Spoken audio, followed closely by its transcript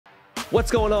What's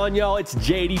going on, y'all? It's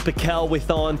JD Pickell with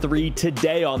On 3.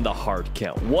 Today on the Hard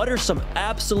Count, what are some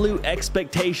absolute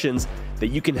expectations that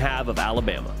you can have of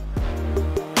Alabama?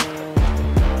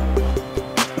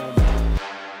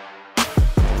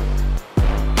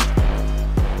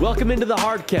 Welcome into the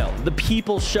Hard Count, the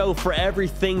people's show for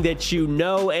everything that you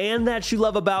know and that you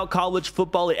love about college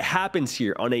football. It happens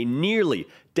here on a nearly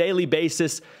daily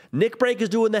basis. Nick Brake is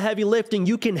doing the heavy lifting.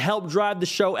 You can help drive the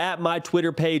show at my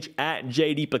Twitter page at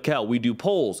JD Pickell. We do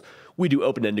polls. We do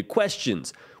open-ended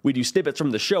questions. We do snippets from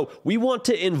the show. We want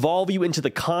to involve you into the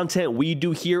content we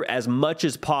do here as much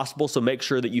as possible, so make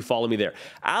sure that you follow me there.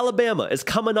 Alabama is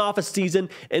coming off a season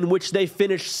in which they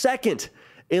finished second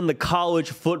in the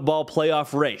college football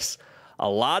playoff race. A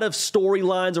lot of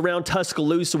storylines around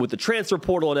Tuscaloosa with the transfer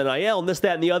portal and NIL and this,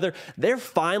 that, and the other. They're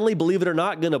finally, believe it or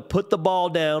not, going to put the ball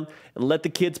down and let the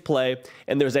kids play.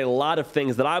 And there's a lot of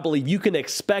things that I believe you can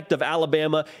expect of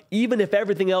Alabama, even if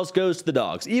everything else goes to the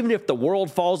dogs. Even if the world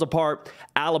falls apart,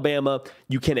 Alabama,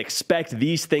 you can expect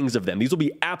these things of them. These will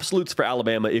be absolutes for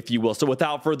Alabama, if you will. So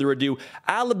without further ado,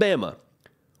 Alabama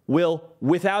will,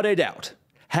 without a doubt,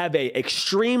 have a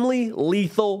extremely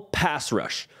lethal pass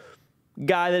rush.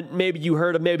 Guy that maybe you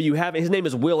heard of, maybe you haven't. His name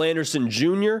is Will Anderson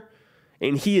Jr.,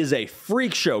 and he is a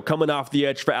freak show coming off the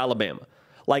edge for Alabama.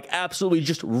 Like, absolutely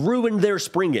just ruined their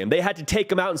spring game. They had to take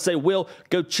him out and say, Will,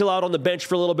 go chill out on the bench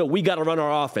for a little bit. We got to run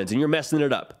our offense, and you're messing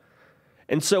it up.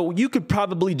 And so you could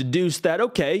probably deduce that,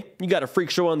 okay, you got a freak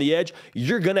show on the edge.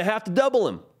 You're going to have to double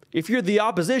him. If you're the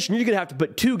opposition, you're going to have to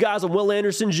put two guys on Will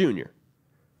Anderson Jr.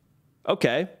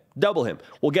 Okay. Double him.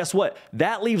 Well, guess what?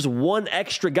 That leaves one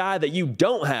extra guy that you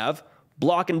don't have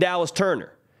blocking Dallas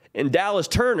Turner. And Dallas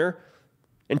Turner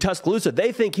in Tuscaloosa,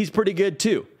 they think he's pretty good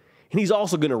too. And he's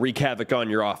also going to wreak havoc on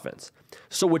your offense.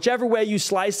 So whichever way you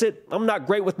slice it, I'm not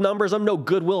great with numbers. I'm no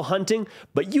Goodwill Hunting,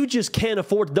 but you just can't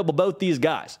afford to double both these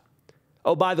guys.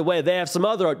 Oh, by the way, they have some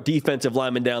other defensive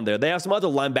linemen down there. They have some other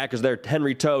linebackers there,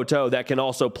 Henry Toto, that can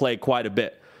also play quite a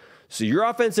bit. So your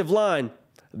offensive line,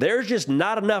 there's just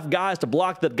not enough guys to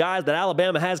block the guys that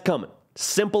Alabama has coming.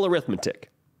 Simple arithmetic.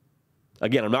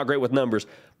 Again, I'm not great with numbers,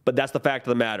 but that's the fact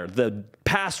of the matter. The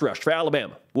pass rush for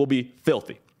Alabama will be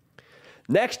filthy.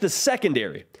 Next, the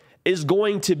secondary is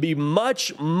going to be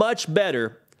much, much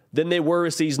better than they were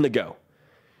a season ago.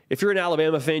 If you're an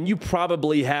Alabama fan, you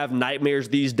probably have nightmares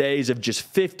these days of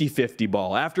just 50-50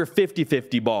 ball after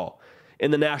 50-50 ball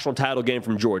in the national title game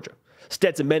from Georgia.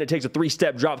 Stetson Bennett takes a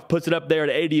three-step drop, puts it up there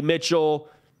to A.D. Mitchell,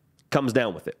 comes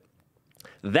down with it.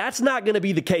 That's not going to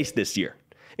be the case this year.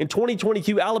 In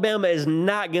 2022, Alabama is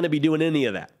not going to be doing any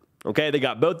of that. Okay, they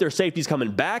got both their safeties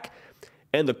coming back,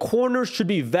 and the corners should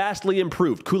be vastly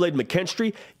improved. Kool-Aid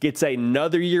McKinstry gets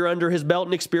another year under his belt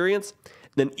and experience.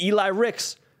 Then Eli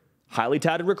Ricks, highly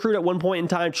touted recruit at one point in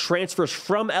time, transfers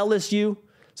from LSU,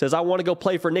 says, I want to go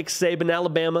play for Nick Saban,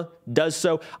 Alabama, does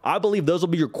so. I believe those will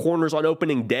be your corners on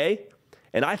opening day,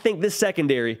 and I think this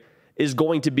secondary is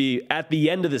going to be, at the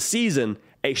end of the season,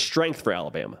 a strength for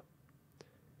Alabama.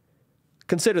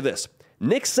 Consider this.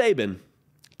 Nick Saban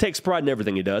takes pride in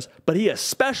everything he does, but he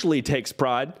especially takes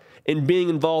pride in being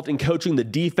involved in coaching the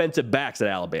defensive backs at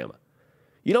Alabama.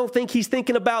 You don't think he's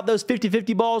thinking about those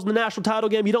 50-50 balls in the national title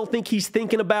game? You don't think he's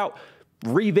thinking about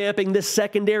revamping this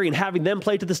secondary and having them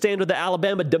play to the standard that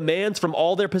Alabama demands from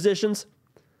all their positions?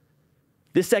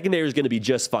 This secondary is going to be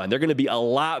just fine. They're going to be a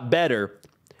lot better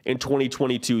in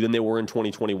 2022 than they were in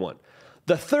 2021.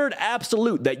 The third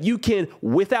absolute that you can,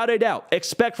 without a doubt,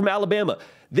 expect from Alabama,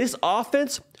 this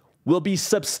offense will be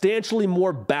substantially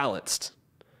more balanced.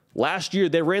 Last year,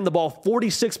 they ran the ball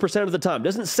 46% of the time.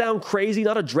 Doesn't sound crazy,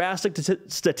 not a drastic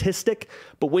statistic,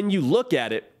 but when you look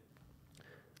at it,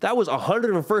 that was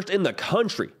 101st in the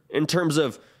country in terms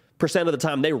of percent of the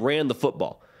time they ran the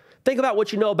football. Think about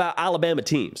what you know about Alabama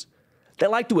teams. They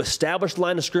like to establish the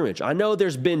line of scrimmage. I know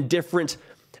there's been different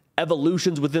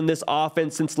evolutions within this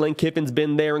offense since Lane Kiffin's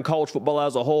been there in college football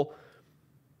as a whole.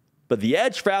 But the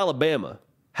edge for Alabama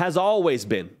has always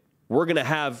been, we're going to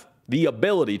have the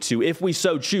ability to, if we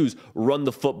so choose, run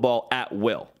the football at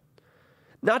will.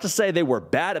 Not to say they were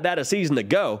bad at that a season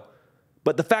ago,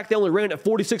 but the fact they only ran it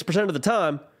 46% of the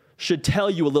time should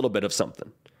tell you a little bit of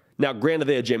something. Now, granted,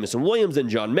 they had Jamison Williams and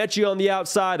John Mechie on the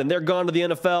outside, and they're gone to the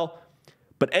NFL.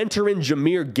 But enter in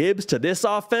Jahmyr Gibbs to this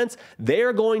offense, they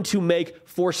are going to make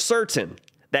for certain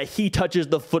that he touches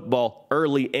the football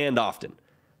early and often.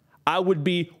 I would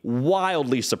be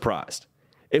wildly surprised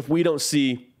if we don't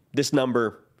see this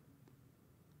number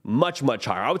much, much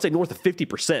higher. I would say north of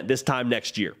 50% this time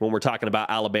next year when we're talking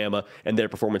about Alabama and their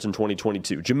performance in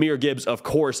 2022. Jahmyr Gibbs, of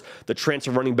course, the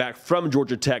transfer running back from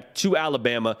Georgia Tech to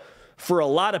Alabama, for a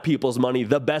lot of people's money,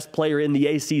 the best player in the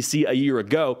ACC a year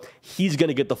ago. He's going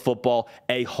to get the football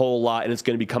a whole lot, and it's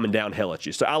going to be coming downhill at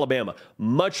you. So Alabama,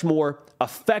 much more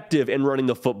effective in running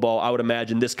the football, I would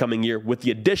imagine, this coming year with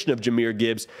the addition of Jahmyr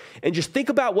Gibbs. And just think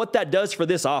about what that does for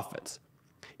this offense.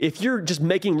 If you're just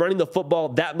making running the football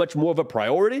that much more of a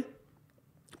priority,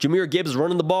 Jahmyr Gibbs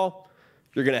running the ball,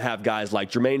 you're going to have guys like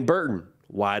Jermaine Burton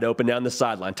wide open down the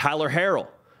sideline, Tyler Harrell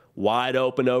wide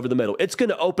open over the middle. It's going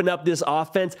to open up this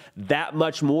offense that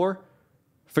much more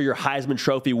for your Heisman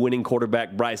Trophy winning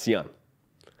quarterback, Bryce Young.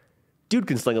 Dude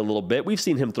can sling a little bit. We've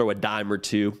seen him throw a dime or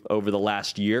two over the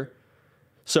last year.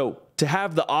 So to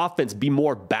have the offense be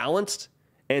more balanced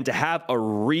and to have a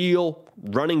real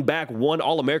running back, one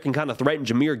All-American kind of threat in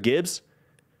Jahmyr Gibbs,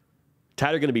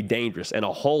 Tyler going to be dangerous and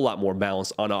a whole lot more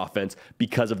balanced on offense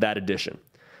because of that addition.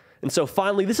 And so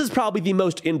finally, this is probably the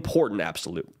most important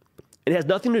absolute. It has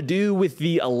nothing to do with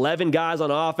the 11 guys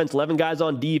on offense, 11 guys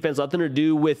on defense, nothing to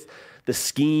do with the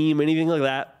scheme, anything like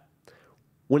that.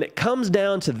 When it comes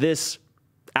down to this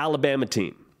Alabama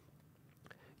team,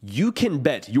 you can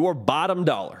bet your bottom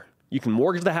dollar, you can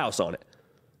mortgage the house on it,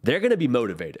 they're going to be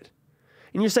motivated.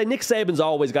 And you say, Nick Saban's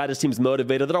always got his teams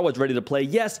motivated, they're always ready to play.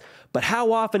 Yes, but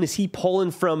how often is he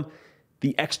pulling from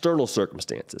the external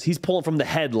circumstances? He's pulling from the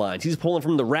headlines. He's pulling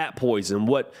from the rat poison,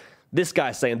 what this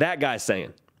guy's saying, that guy's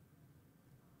saying.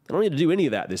 I don't need to do any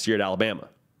of that this year at Alabama.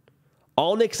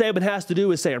 All Nick Saban has to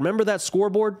do is say, remember that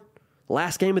scoreboard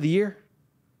last game of the year?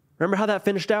 Remember how that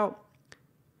finished out?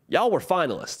 Y'all were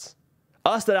finalists.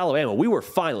 Us at Alabama, we were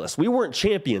finalists. We weren't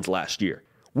champions last year.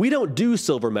 We don't do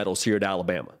silver medals here at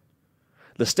Alabama.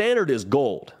 The standard is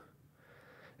gold.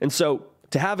 And so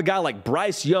to have a guy like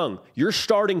Bryce Young, your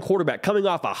starting quarterback coming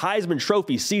off a Heisman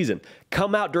Trophy season,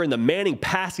 come out during the Manning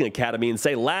Passing Academy and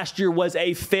say last year was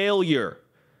a failure,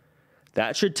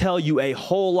 that should tell you a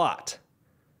whole lot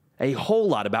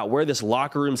about where this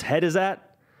locker room's head is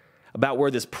at, about where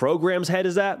this program's head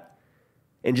is at,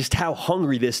 and just how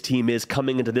hungry this team is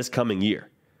coming into this coming year.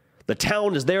 The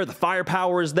talent is there, the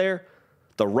firepower is there,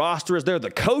 the roster is there,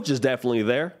 the coach is definitely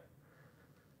there.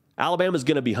 Alabama's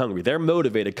going to be hungry. They're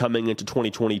motivated coming into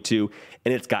 2022,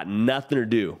 and it's got nothing to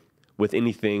do with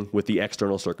anything with the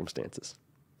external circumstances.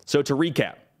 So to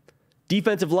recap,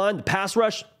 defensive line, the pass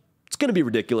rush, it's going to be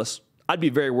ridiculous. I'd be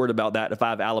very worried about that if I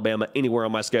have Alabama anywhere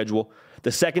on my schedule.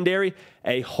 The secondary,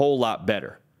 a whole lot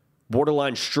better.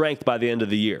 Borderline strength by the end of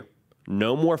the year.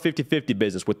 No more 50-50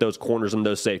 business with those corners and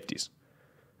those safeties.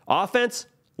 Offense,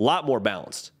 a lot more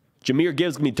balanced. Jahmyr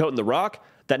Gibbs going to be toting the rock.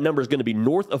 That number is going to be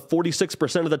north of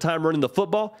 46% of the time running the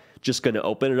football. Just going to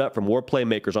open it up for more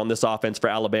playmakers on this offense for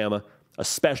Alabama,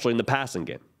 especially in the passing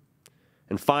game.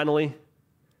 And finally,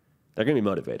 they're going to be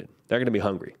motivated. They're going to be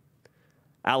hungry.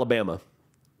 Alabama,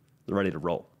 they're ready to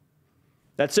roll.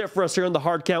 That's it for us here on The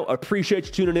Hard Count. Appreciate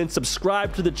you tuning in.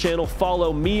 Subscribe to the channel.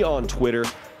 Follow me on Twitter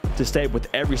to stay up with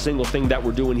every single thing that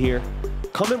we're doing here.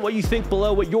 Comment what you think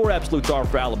below, what your absolutes are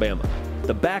for Alabama.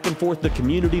 The back and forth, the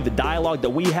community, the dialogue that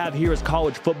we have here as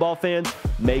college football fans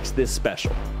makes this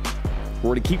special. We're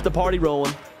going to keep the party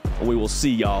rolling, and we will see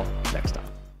y'all next time.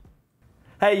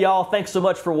 Hey y'all, thanks so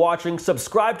much for watching.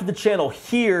 Subscribe to the channel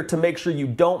here to make sure you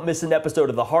don't miss an episode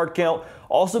of The Hard Count.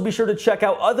 Also be sure to check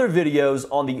out other videos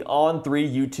on the On3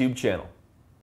 YouTube channel.